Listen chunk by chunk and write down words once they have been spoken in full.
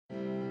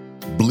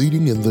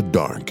Bleeding in the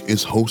Dark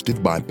is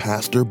hosted by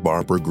Pastor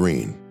Barbara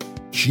Green.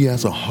 She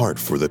has a heart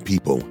for the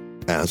people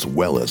as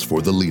well as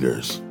for the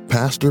leaders.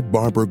 Pastor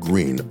Barbara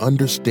Green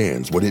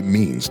understands what it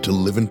means to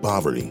live in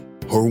poverty.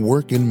 Her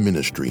work in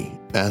ministry,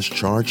 as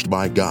charged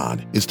by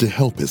God, is to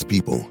help His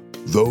people,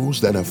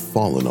 those that have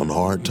fallen on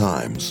hard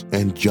times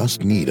and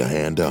just need a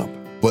hand up.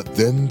 But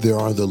then there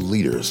are the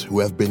leaders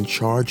who have been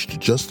charged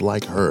just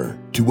like her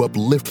to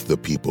uplift the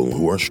people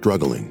who are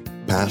struggling.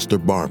 Pastor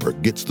Barbara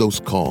gets those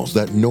calls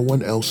that no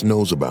one else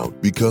knows about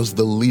because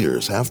the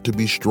leaders have to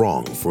be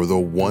strong for the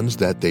ones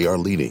that they are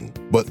leading,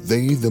 but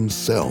they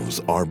themselves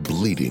are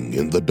bleeding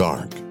in the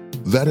dark.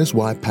 That is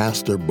why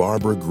Pastor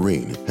Barbara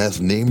Green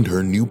has named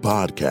her new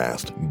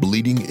podcast,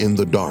 Bleeding in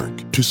the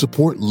Dark, to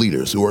support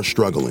leaders who are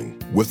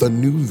struggling with a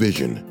new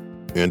vision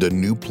and a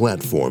new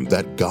platform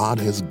that God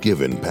has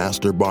given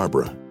Pastor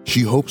Barbara.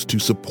 She hopes to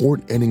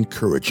support and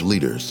encourage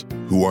leaders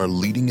who are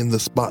leading in the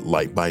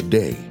spotlight by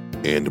day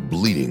and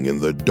bleeding in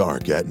the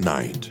dark at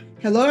night.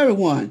 Hello,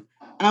 everyone.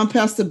 I'm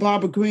Pastor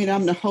Barbara Green.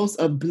 I'm the host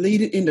of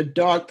Bleeding in the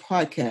Dark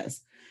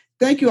podcast.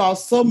 Thank you all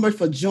so much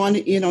for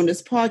joining in on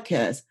this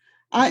podcast.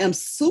 I am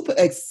super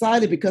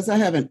excited because I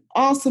have an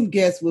awesome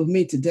guest with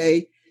me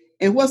today.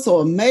 And what's so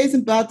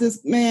amazing about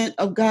this man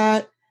of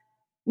God,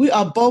 we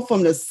are both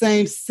from the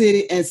same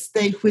city and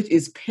state, which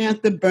is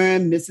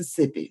Pantherburn,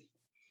 Mississippi.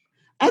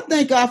 I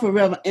thank God for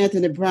Reverend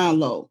Anthony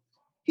Brownlow.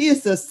 He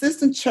is the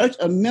assistant church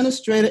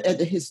administrator at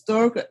the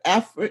historical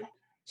Alfred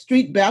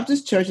Street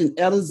Baptist Church in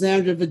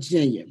Alexandria,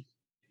 Virginia.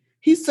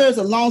 He serves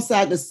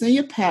alongside the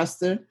senior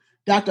pastor,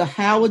 Dr.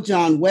 Howard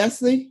John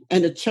Wesley,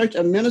 and the church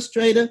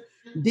administrator,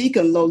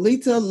 Deacon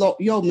Lolita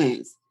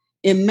Yeomans,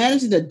 in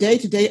managing the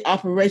day-to-day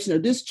operation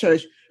of this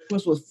church,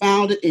 which was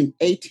founded in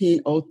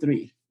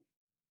 1803.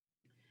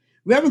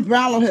 Reverend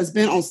Brownlow has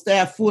been on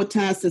staff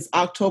full-time since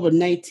October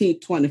 19,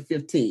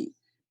 2015.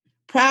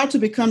 Prior to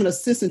becoming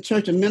assistant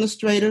church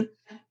administrator,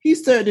 he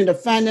served in the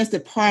finance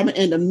department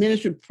and the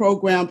ministry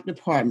program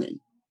department.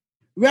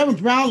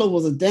 Reverend Brownlow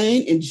was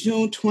ordained in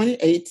June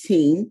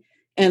 2018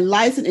 and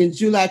licensed in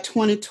July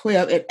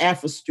 2012 at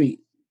Alfred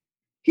Street.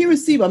 He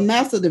received a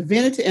Master of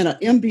Divinity and an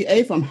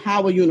MBA from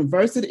Howard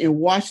University in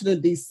Washington,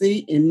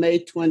 D.C. in May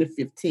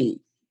 2015.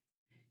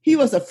 He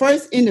was the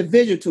first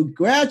individual to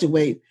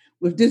graduate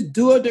with this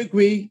dual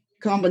degree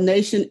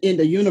combination in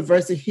the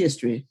university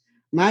history.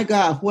 My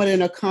God, what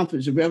an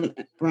accomplishment,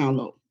 Reverend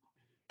Brownlow.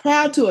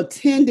 Prior to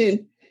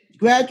attending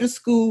graduate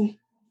school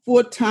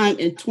full-time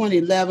in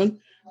 2011,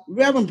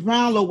 Reverend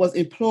Brownlow was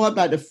employed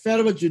by the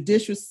Federal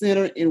Judicial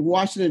Center in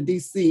Washington,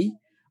 D.C.,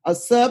 a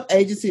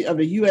sub-agency of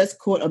the U.S.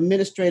 Court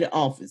Administrative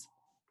Office.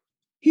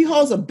 He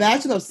holds a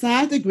Bachelor of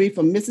Science degree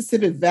from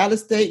Mississippi Valley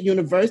State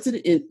University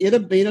in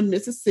Itta Bena,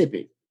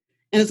 Mississippi,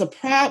 and is a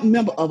proud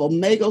member of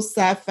Omega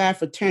Psi Phi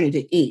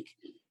Fraternity, Inc.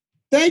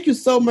 Thank you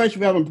so much,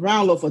 Reverend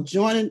Brownlow, for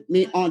joining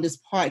me on this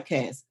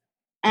podcast.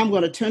 I'm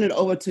going to turn it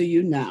over to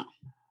you now.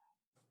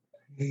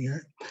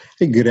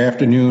 Hey, good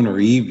afternoon or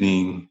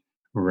evening,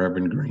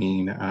 Reverend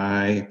Green.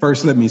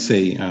 First, let me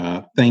say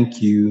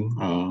thank you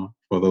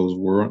for those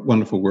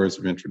wonderful words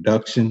of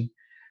introduction.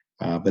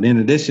 But in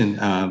addition,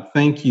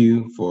 thank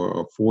you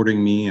for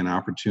affording me an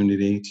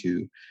opportunity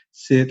to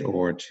sit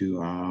or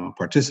to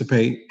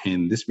participate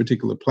in this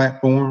particular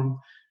platform.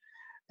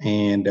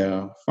 And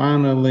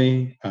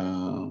finally,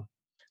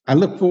 I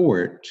look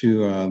forward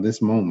to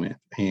this moment.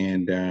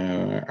 And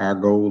our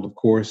goal, of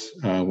course,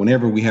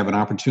 whenever we have an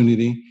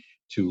opportunity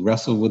to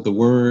wrestle with the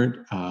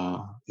word,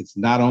 it's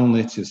not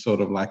only to sort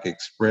of like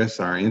express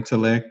our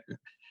intellect,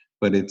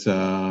 but it's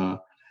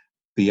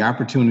the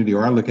opportunity,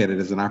 or I look at it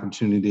as an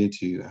opportunity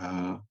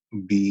to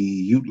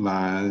be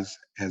utilized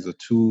as a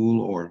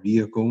tool or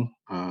vehicle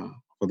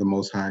for the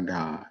Most High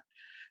God.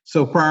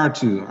 So prior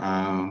to,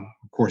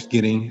 of course,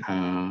 getting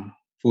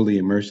fully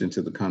immersed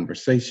into the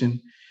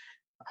conversation,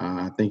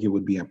 I think it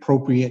would be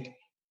appropriate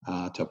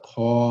to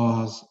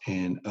pause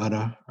and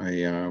utter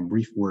a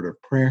brief word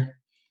of prayer.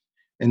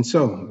 And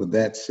so with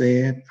that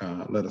said,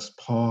 let us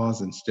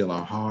pause and still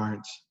our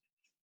hearts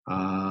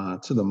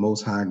to the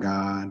Most High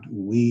God.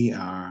 We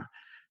are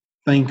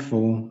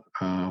thankful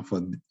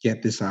for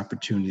yet this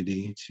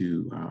opportunity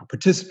to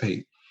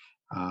participate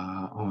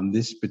on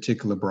this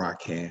particular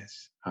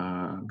broadcast.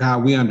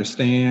 God, we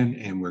understand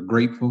and we're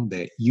grateful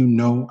that you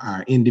know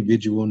our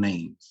individual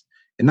names.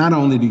 And not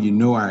only do you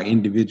know our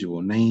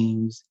individual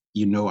names,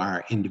 you know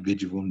our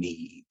individual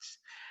needs.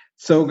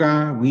 So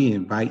God, we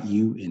invite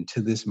you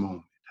into this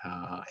moment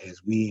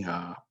as we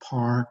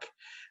park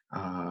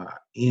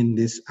in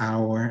this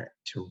hour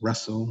to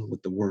wrestle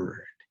with the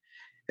word.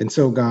 And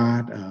so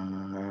God,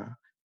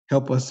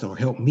 help us or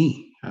help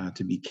me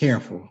to be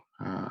careful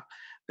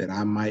that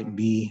I might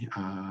be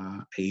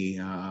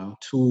a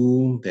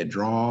tool that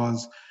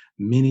draws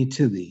many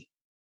to thee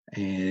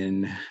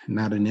and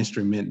not an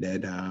instrument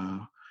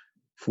that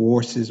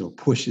forces or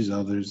pushes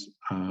others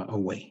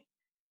away.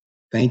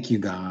 Thank you,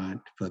 God,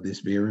 for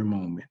this very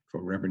moment,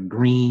 for Reverend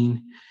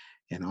Green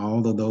and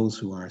all of those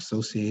who are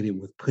associated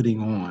with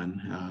putting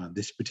on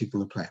this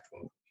particular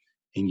platform.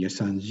 In your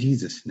son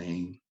Jesus'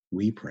 name,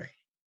 we pray.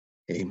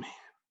 Amen.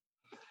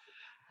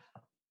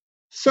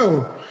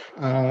 So,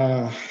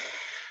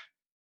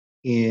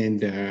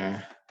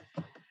 and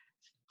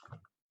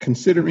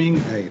considering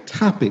a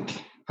topic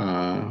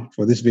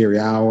for this very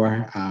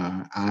hour,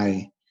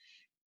 I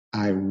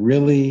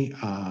really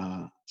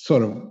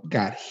sort of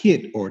got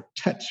hit or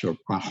touched, or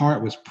my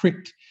heart was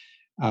pricked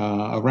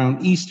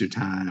around Easter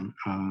time,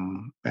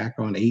 back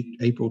on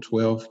April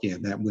 12th. Yeah,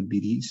 that would be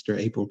Easter,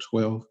 April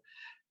 12th.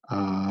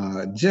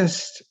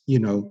 Just,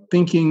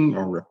 thinking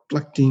or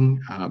reflecting,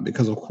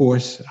 because of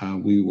course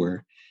we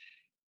were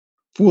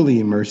fully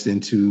immersed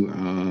into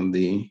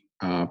the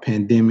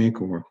pandemic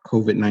or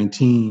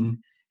COVID-19.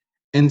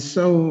 And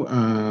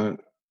so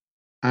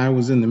I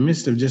was in the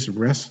midst of just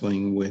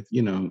wrestling with,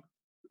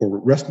 or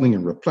wrestling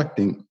and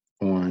reflecting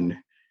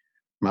on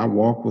my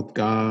walk with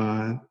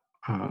God,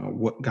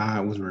 what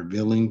God was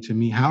revealing to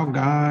me, how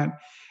God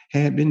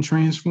had been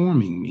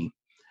transforming me.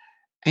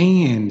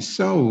 And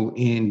so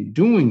in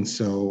doing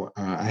so,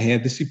 I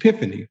had this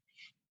epiphany.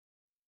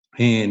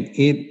 And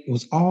it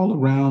was all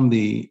around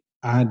the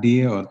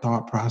idea or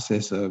thought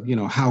process of,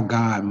 how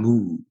God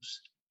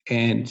moves.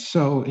 And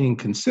so in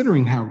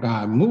considering how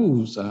God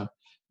moves,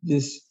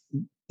 this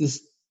this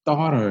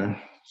thought or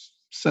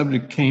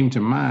subject came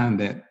to mind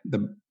that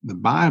the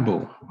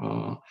Bible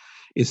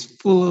is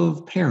full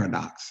of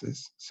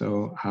paradoxes.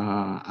 So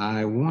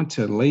I want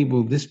to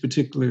label this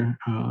particular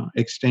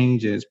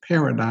exchange as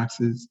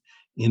paradoxes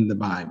in the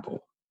Bible.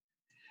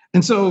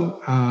 And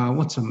so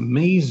what's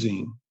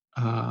amazing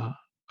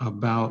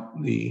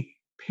about the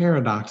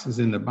paradoxes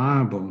in the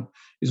Bible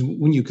is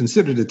when you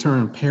consider the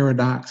term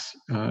paradox,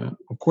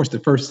 of course, the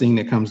first thing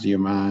that comes to your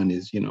mind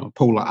is,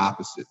 polar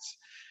opposites.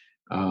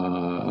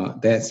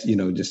 That's,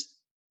 just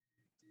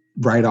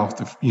right off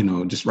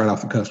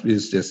the cusp,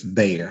 is just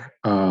there.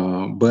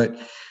 But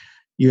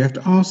you have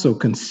to also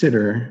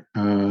consider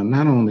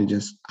not only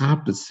just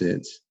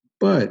opposites,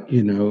 but,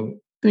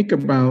 think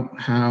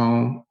about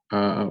how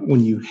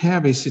when you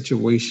have a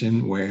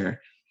situation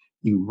where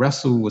you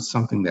wrestle with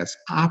something that's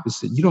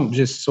opposite, you don't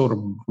just sort of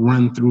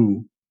run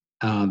through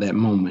that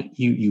moment.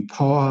 You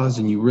pause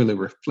and you really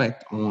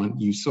reflect on,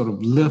 you sort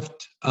of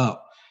lift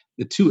up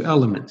the two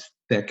elements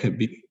that could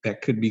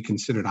be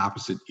considered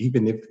opposite,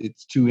 even if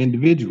it's two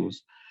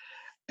individuals.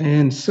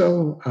 And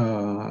so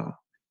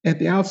at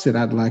the outset,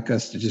 I'd like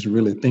us to just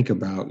really think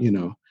about,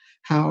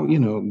 how,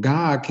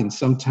 God can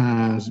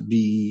sometimes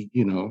be,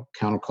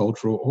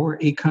 countercultural or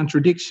a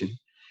contradiction.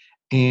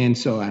 And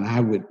so, and I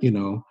would,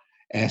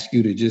 ask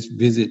you to just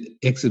visit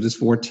Exodus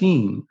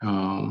 14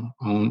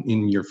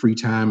 in your free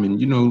time and,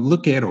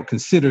 look at or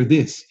consider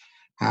this,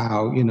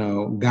 how,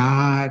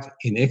 God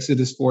in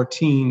Exodus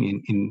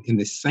 14 in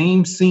the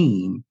same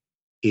scene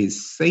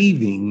is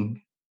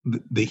saving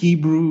the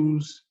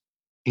Hebrews,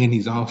 and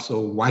he's also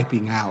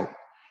wiping out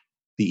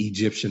the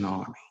Egyptian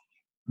army.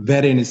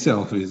 That in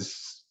itself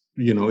is,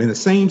 in the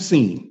same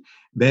scene,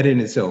 that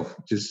in itself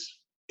just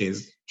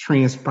is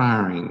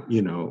transpiring,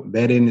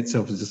 that in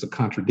itself is just a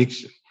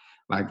contradiction.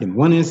 Like in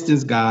one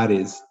instance, God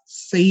is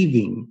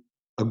saving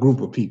a group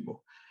of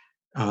people.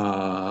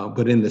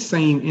 But in the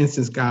same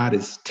instance, God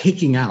is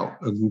taking out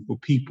a group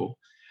of people.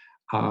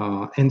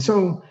 And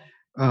so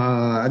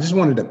I just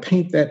wanted to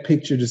paint that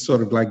picture to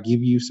sort of like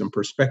give you some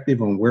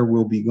perspective on where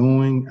we'll be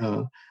going,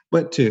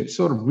 but to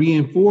sort of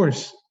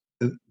reinforce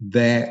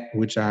that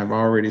which I've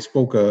already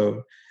spoke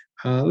of.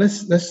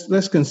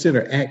 Let's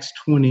consider Acts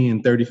 20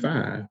 and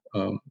 35,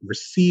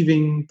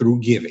 receiving through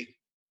giving,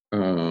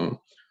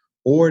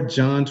 or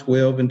John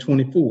 12 and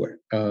 24,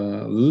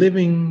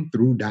 living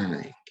through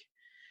dying.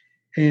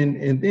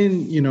 And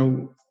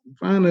then,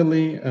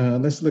 finally,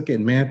 let's look at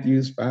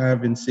Matthew's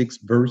 5 and 6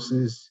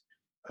 verses,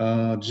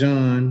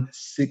 John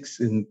 6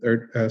 and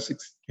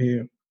 6,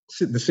 the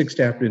 6th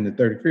chapter and the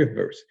 35th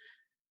verse.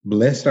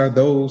 Blessed are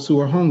those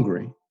who are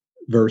hungry,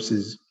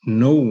 versus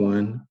no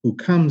one who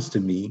comes to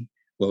me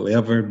will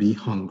ever be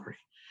hungry.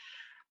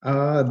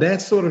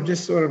 That sort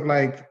of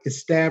like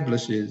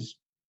establishes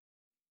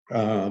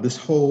this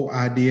whole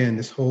idea and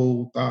this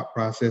whole thought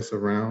process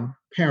around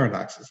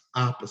paradoxes,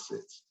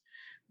 opposites.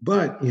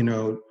 But,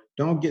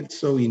 don't get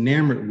so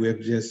enamored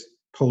with just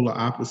polar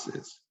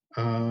opposites.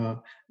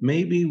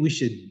 Maybe we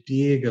should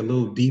dig a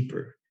little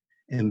deeper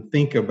and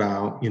think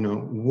about,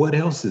 what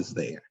else is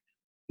there?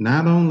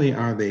 Not only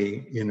are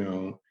they,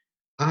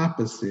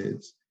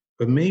 opposites,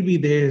 but maybe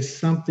there's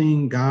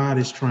something God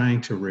is trying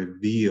to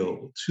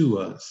reveal to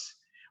us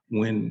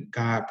when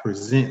God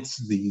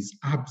presents these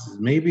opposites.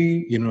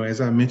 Maybe, as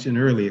I mentioned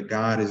earlier,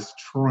 God is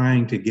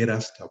trying to get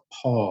us to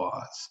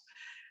pause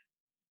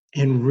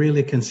and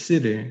really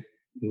consider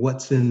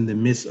what's in the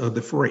midst of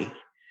the fray.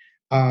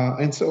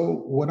 And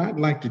so what I'd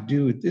like to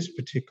do at this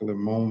particular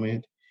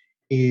moment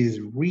is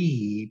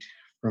read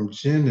from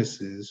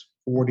Genesis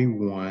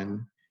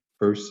 41,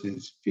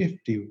 verses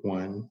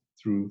 51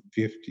 through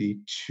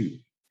 52.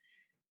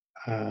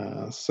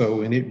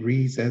 And it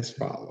reads as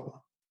follows.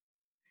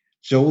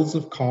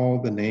 Joseph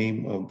called the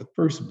name of the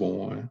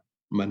firstborn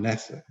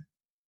Manasseh,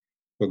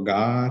 for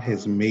God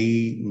has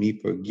made me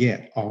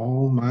forget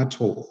all my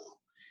toil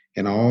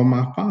and all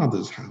my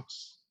father's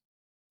house.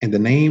 And the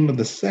name of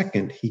the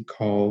second he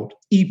called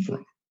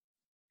Ephraim,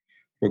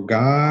 for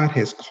God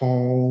has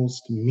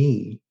caused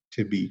me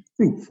to be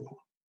fruitful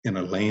in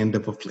a land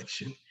of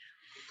affliction.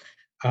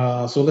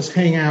 So let's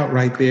hang out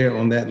right there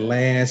on that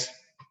last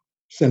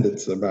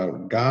sentence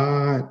about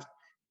God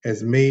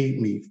has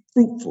made me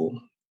fruitful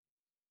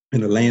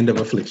in a land of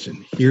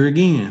affliction. Here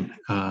again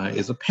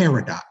is a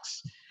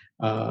paradox.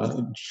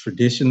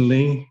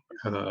 Traditionally,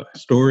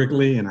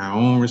 historically, in our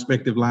own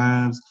respective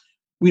lives,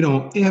 we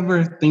don't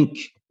ever think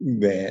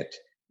that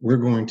we're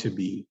going to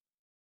be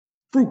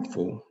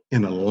fruitful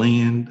in a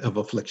land of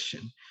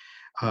affliction.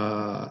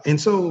 And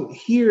so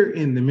here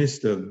in the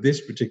midst of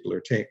this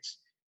particular text,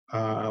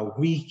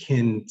 we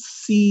can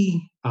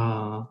see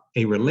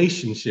a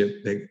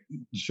relationship that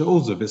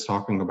Joseph is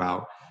talking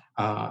about.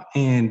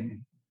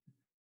 And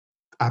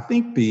I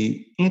think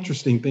the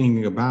interesting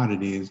thing about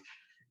it is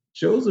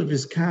Joseph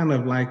is kind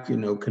of like,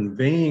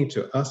 conveying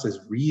to us as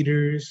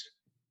readers,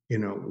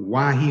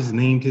 why he's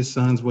named his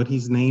sons what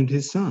he's named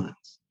his sons.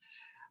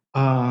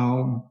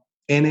 And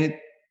at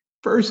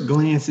first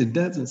glance, it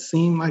doesn't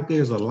seem like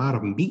there's a lot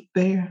of meat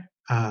there.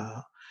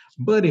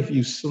 But if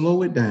you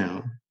slow it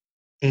down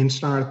and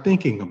start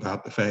thinking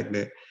about the fact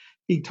that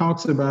he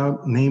talks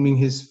about naming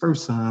his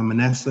first son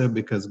Manasseh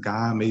because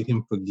God made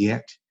him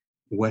forget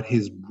what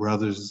his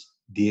brothers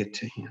did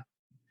to him.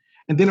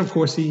 And then, of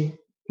course, he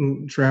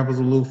travels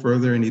a little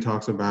further and he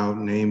talks about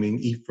naming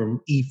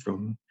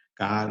Ephraim.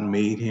 God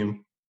made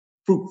him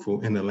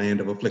fruitful in the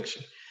land of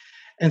affliction.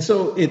 And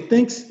so it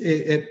thinks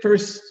at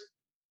first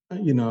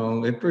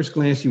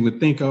glance, you would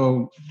think,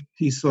 oh,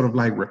 he's sort of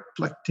like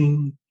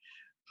reflecting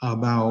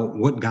about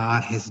what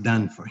God has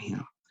done for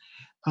him.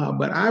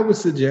 But I would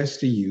suggest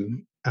to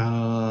you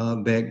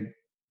that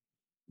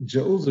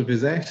Joseph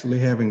is actually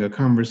having a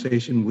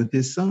conversation with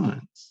his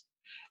sons.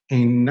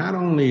 And not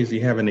only is he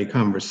having a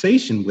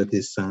conversation with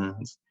his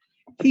sons,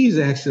 he's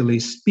actually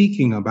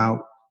speaking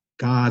about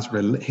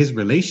his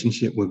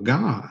relationship with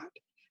God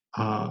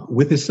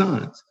with his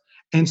sons.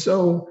 And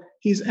so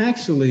he's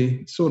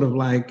actually sort of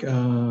like,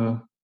 I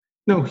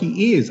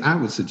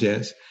would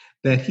suggest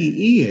that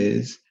he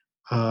is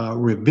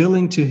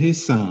revealing to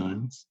his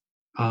sons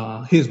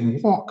his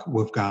walk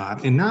with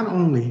God, and not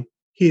only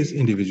his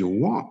individual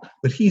walk,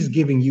 but he's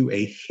giving you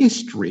a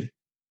history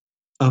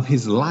of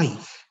his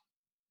life.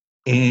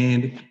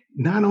 And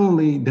not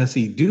only does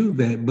he do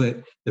that,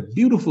 but the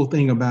beautiful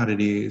thing about it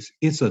is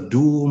it's a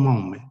dual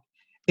moment.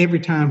 Every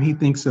time he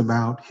thinks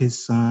about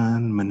his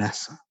son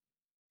Manasseh,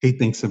 he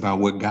thinks about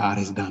what God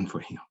has done for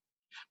him.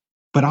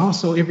 But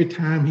also every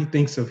time he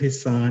thinks of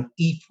his son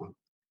Ephraim,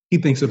 he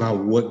thinks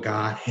about what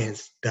God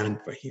has done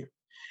for him.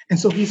 And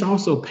so he's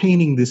also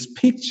painting this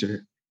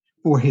picture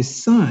for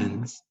his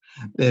sons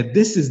that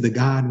this is the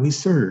God we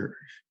serve,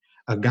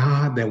 a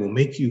God that will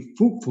make you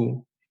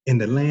fruitful in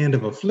the land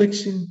of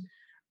affliction,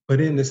 but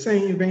in the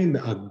same vein,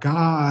 a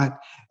God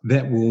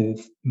that will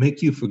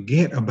make you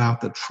forget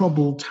about the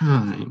troubled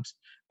times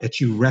that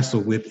you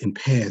wrestled with in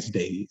past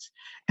days.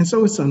 And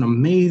so it's an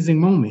amazing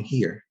moment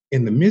here.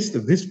 In the midst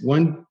of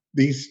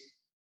these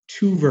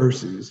two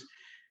verses,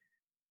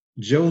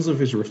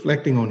 Joseph is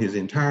reflecting on his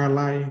entire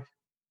life,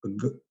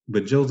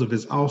 but Joseph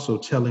is also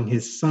telling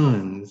his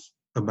sons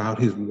about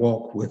his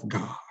walk with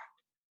God.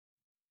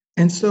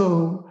 And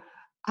so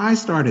I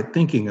started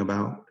thinking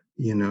about,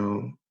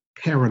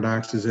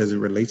 paradoxes as it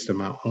relates to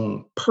my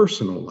own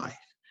personal life.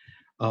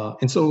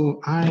 And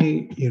so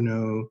I,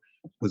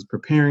 was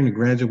preparing to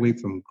graduate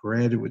from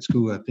graduate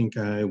school. I think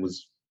it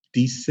was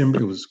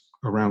December. It was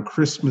around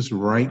Christmas,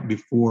 right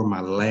before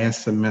my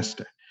last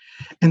semester.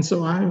 And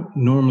so I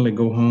normally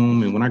go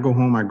home. And when I go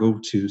home, I go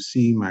to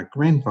see my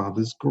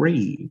grandfather's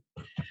grave.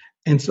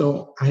 And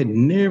so I had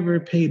never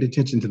paid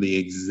attention to the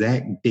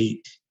exact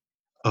date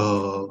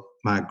of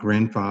my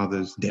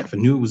grandfather's death. I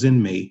knew it was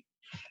in May.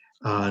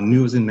 Knew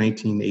it was in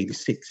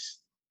 1986.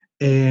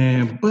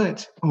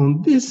 But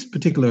on this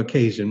particular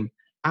occasion,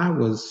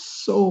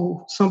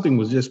 something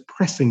was just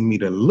pressing me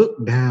to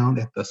look down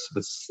at the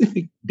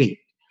specific date.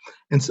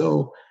 And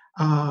so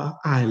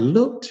I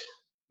looked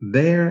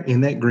there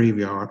in that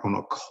graveyard on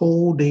a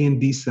cold day in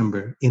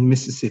December in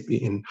Mississippi,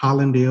 in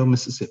Hollandale,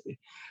 Mississippi.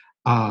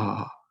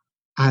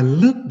 I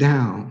looked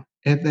down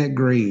at that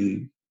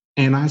grave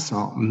and I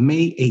saw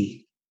May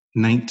 8th,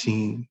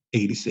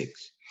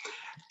 1986.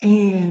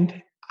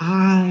 And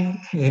I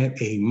had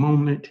a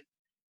moment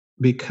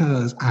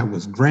because I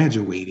was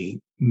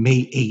graduating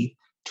May 8th,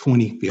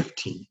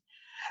 2015.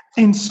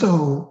 And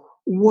so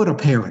what a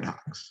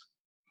paradox.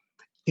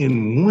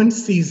 In one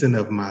season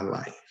of my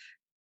life,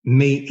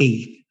 May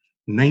 8th,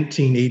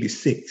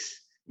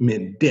 1986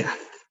 meant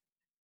death.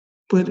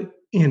 But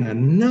in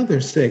another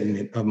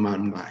segment of my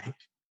life,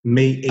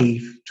 May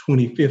 8th,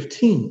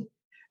 2015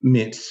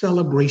 meant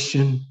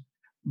celebration,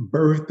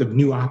 birth of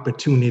new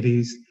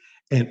opportunities,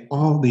 and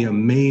all the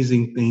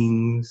amazing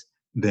things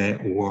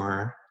that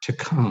were to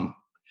come.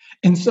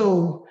 And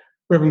so,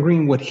 Reverend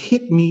Green, what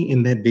hit me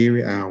in that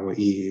very hour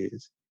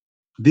is,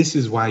 this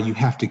is why you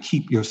have to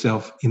keep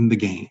yourself in the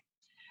game.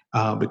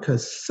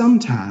 Because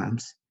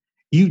sometimes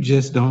you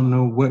just don't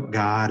know what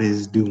God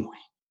is doing.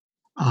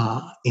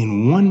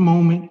 In one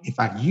moment, if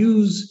I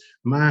use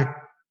my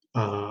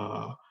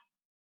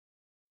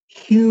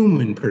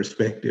human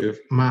perspective,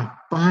 my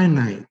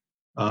finite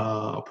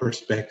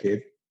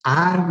perspective,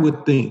 I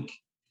would think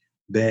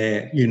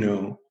that,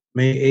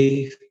 May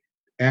 8th,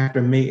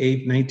 after May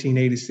 8th,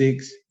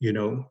 1986,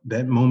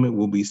 that moment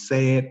will be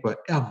sad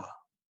forever.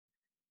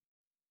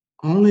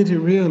 Only to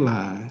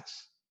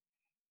realize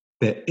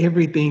that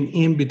everything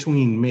in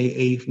between May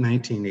 8th,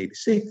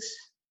 1986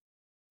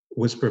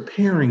 was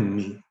preparing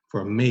me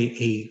for May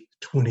 8th,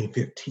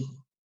 2015.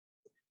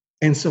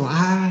 And so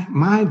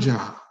my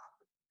job,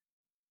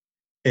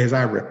 as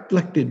I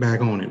reflected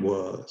back on it,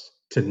 was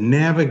to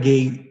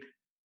navigate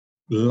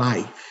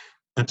life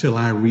until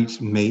I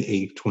reached May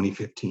 8th,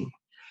 2015.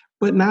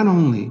 But not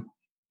only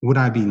would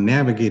I be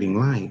navigating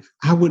life,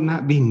 I would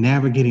not be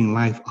navigating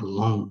life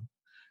alone.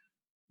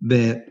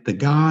 That the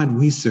God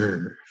we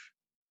serve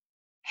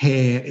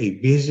had a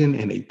vision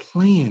and a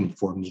plan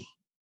for me,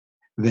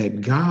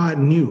 that God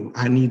knew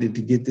I needed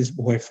to get this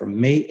boy from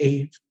May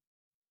 8th,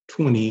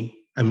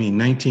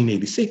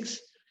 1986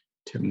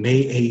 to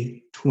May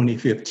 8th,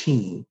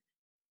 2015.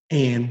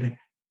 And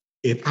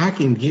if I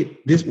can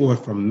get this boy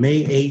from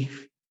May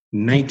 8th,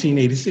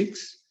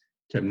 1986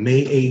 to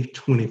May 8th,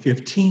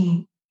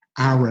 2015,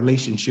 our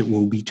relationship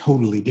will be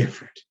totally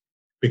different,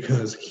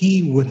 because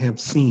he would have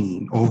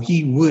seen, or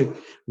he would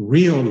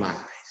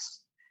realize,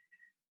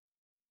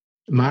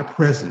 my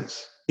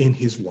presence in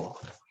his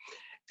walk.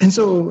 And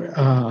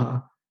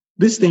so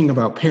this thing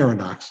about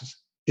paradoxes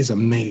is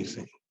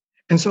amazing.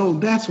 And so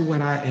that's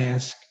what I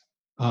ask,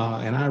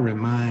 and I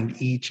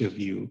remind each of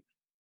you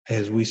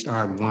as we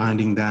start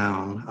winding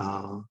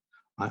down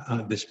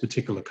this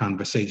particular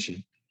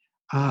conversation.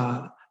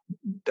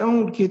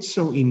 Don't get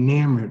so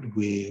enamored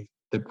with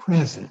the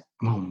present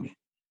moment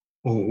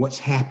or what's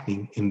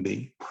happening in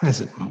the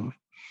present moment.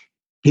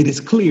 It is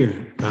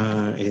clear,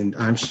 and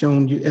I've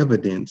shown you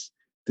evidence,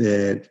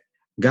 that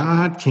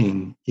God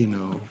can,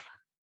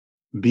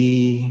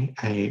 be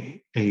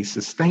a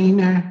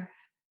sustainer,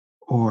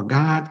 or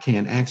God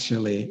can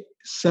actually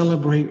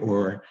celebrate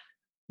or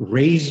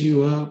raise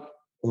you up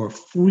or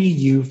free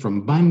you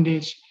from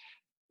bondage.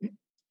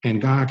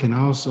 And God can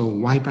also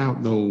wipe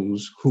out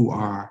those who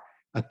are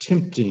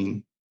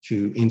attempting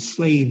to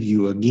enslave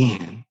you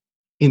again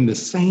in the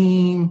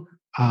same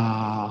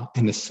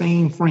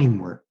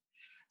framework.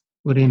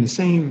 But in the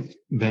same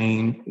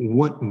vein,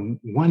 what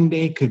one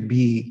day could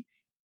be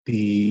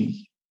the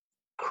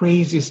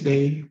craziest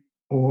day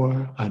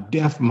or a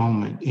death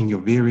moment in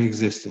your very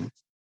existence,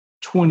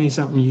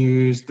 20-something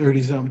years,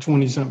 30-something,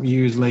 20-something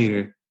years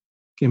later,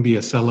 can be a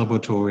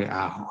celebratory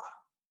hour.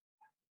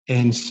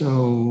 And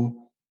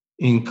so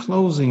in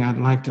closing, I'd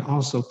like to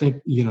also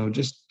think,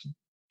 just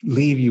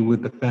leave you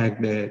with the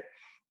fact that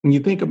when you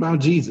think about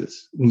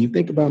Jesus, when you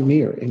think about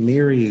Mary, and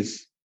Mary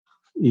is,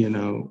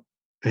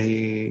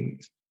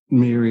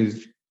 Mary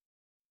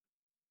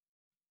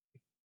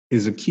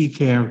is a key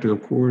character,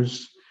 of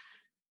course,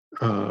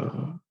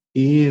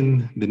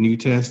 in the New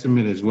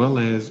Testament as well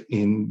as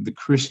in the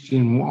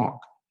Christian walk.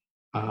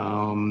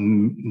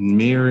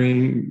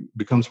 Mary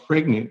becomes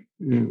pregnant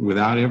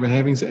without ever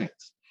having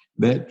sex.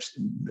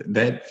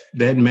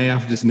 That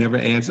math just never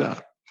adds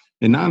up.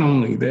 And not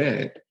only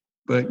that,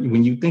 but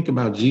when you think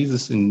about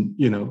Jesus, and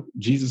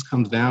Jesus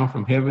comes down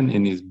from heaven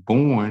and is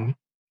born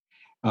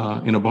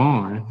in a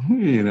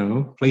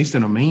barn, placed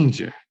in a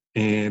manger,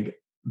 and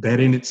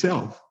that in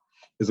itself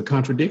is a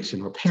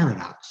contradiction or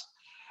paradox.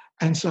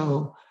 And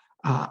so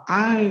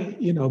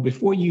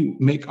before you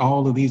make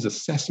all of these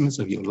assessments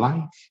of your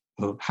life,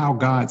 of how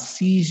God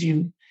sees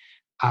you,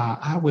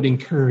 I would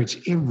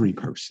encourage every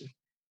person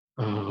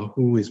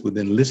who is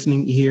within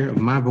listening ear of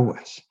my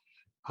voice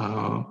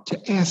to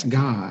ask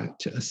God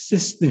to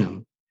assist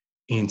them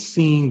in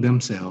seeing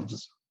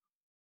themselves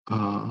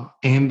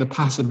and the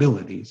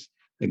possibilities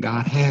that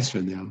God has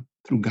for them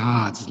through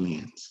God's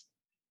lens,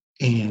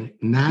 and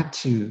not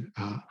to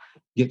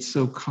get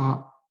so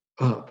caught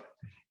up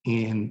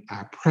in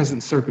our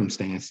present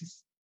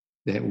circumstances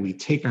that we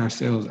take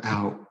ourselves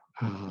out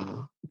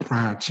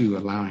prior to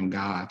allowing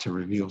God to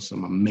reveal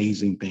some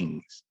amazing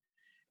things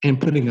and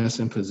putting us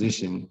in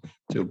position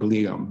to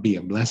be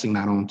a blessing,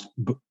 not only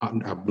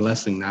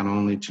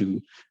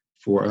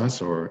for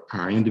us or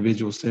our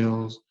individual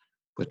selves,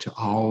 but to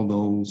all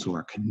those who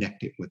are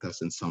connected with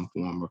us in some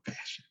form or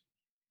fashion.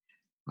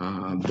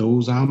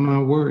 Those are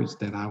my words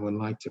that I would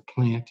like to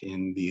plant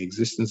in the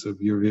existence of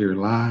your very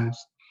lives.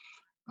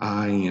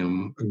 I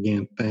am,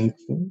 again,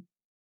 thankful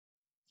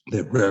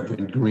that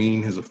Reverend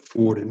Green has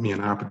afforded me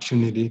an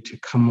opportunity to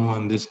come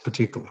on this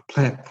particular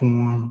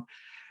platform.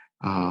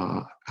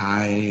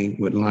 I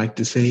would like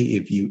to say,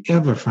 if you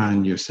ever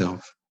find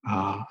yourself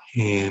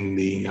in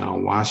the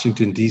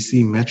Washington,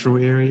 D.C. metro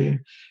area,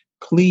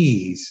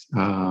 please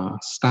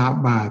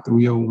stop by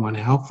 301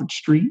 Alfred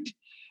Street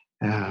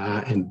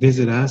and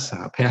visit us,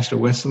 Pastor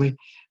Wesley,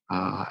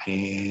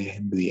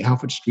 and the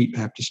Alfred Street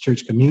Baptist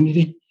Church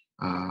community.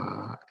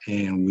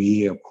 And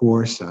we, of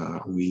course,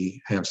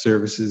 we have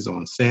services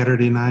on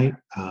Saturday night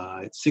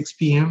at 6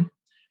 p.m.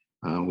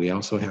 We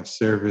also have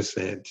service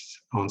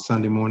on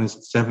Sunday mornings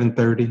at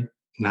 7:30,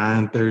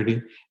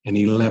 9:30, and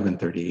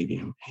 11:30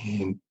 a.m.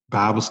 And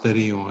Bible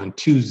study on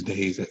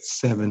Tuesdays at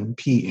 7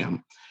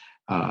 p.m.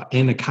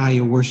 And the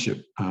Kaya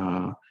Worship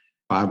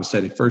Bible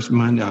study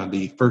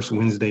the first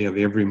Wednesday of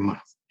every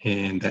month.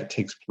 And that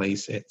takes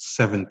place at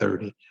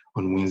 7:30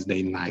 on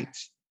Wednesday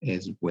nights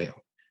as well.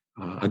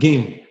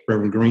 Again,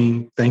 Reverend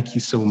Green, thank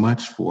you so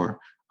much for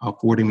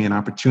affording me an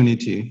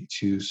opportunity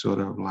to sort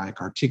of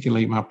like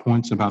articulate my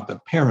points about the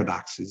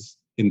paradoxes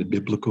in the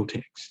biblical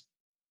text.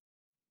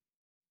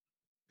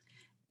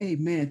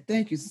 Amen.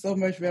 Thank you so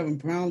much,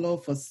 Reverend Brownlow,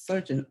 for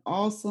such an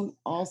awesome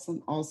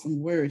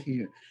word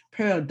here.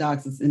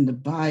 Paradoxes in the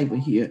Bible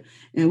here.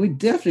 And we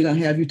definitely going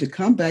to have you to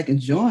come back and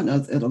join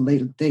us at a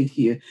later date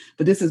here.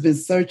 But this has been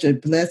such a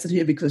blessing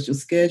here because your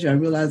schedule, I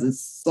realize,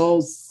 is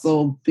so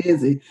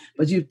busy.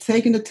 But you've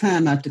taken the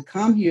time out to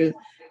come here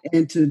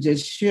and to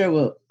just share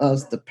with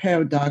us the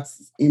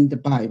paradoxes in the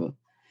Bible.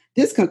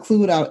 This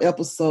concludes our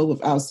episode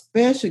with our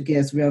special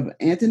guest, Reverend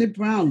Anthony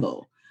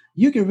Brownlow.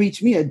 You can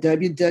reach me at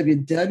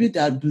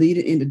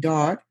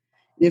www.bleedinginthedark.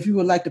 If you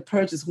would like to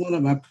purchase one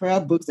of my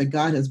prayer books that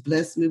God has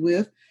blessed me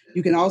with,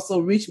 you can also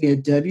reach me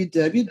at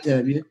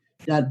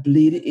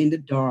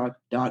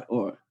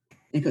www.bleedinginthedark.org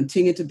and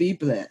continue to be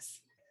blessed.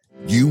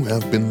 You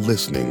have been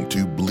listening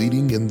to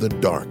Bleeding in the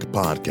Dark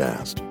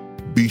podcast.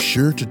 Be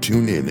sure to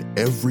tune in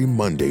every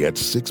Monday at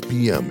 6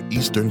 p.m.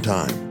 Eastern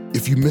Time.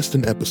 If you missed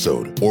an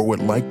episode or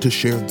would like to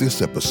share this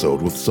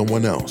episode with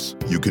someone else,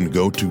 you can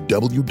go to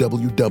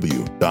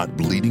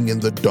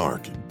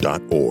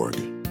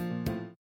www.bleedinginthedark.org.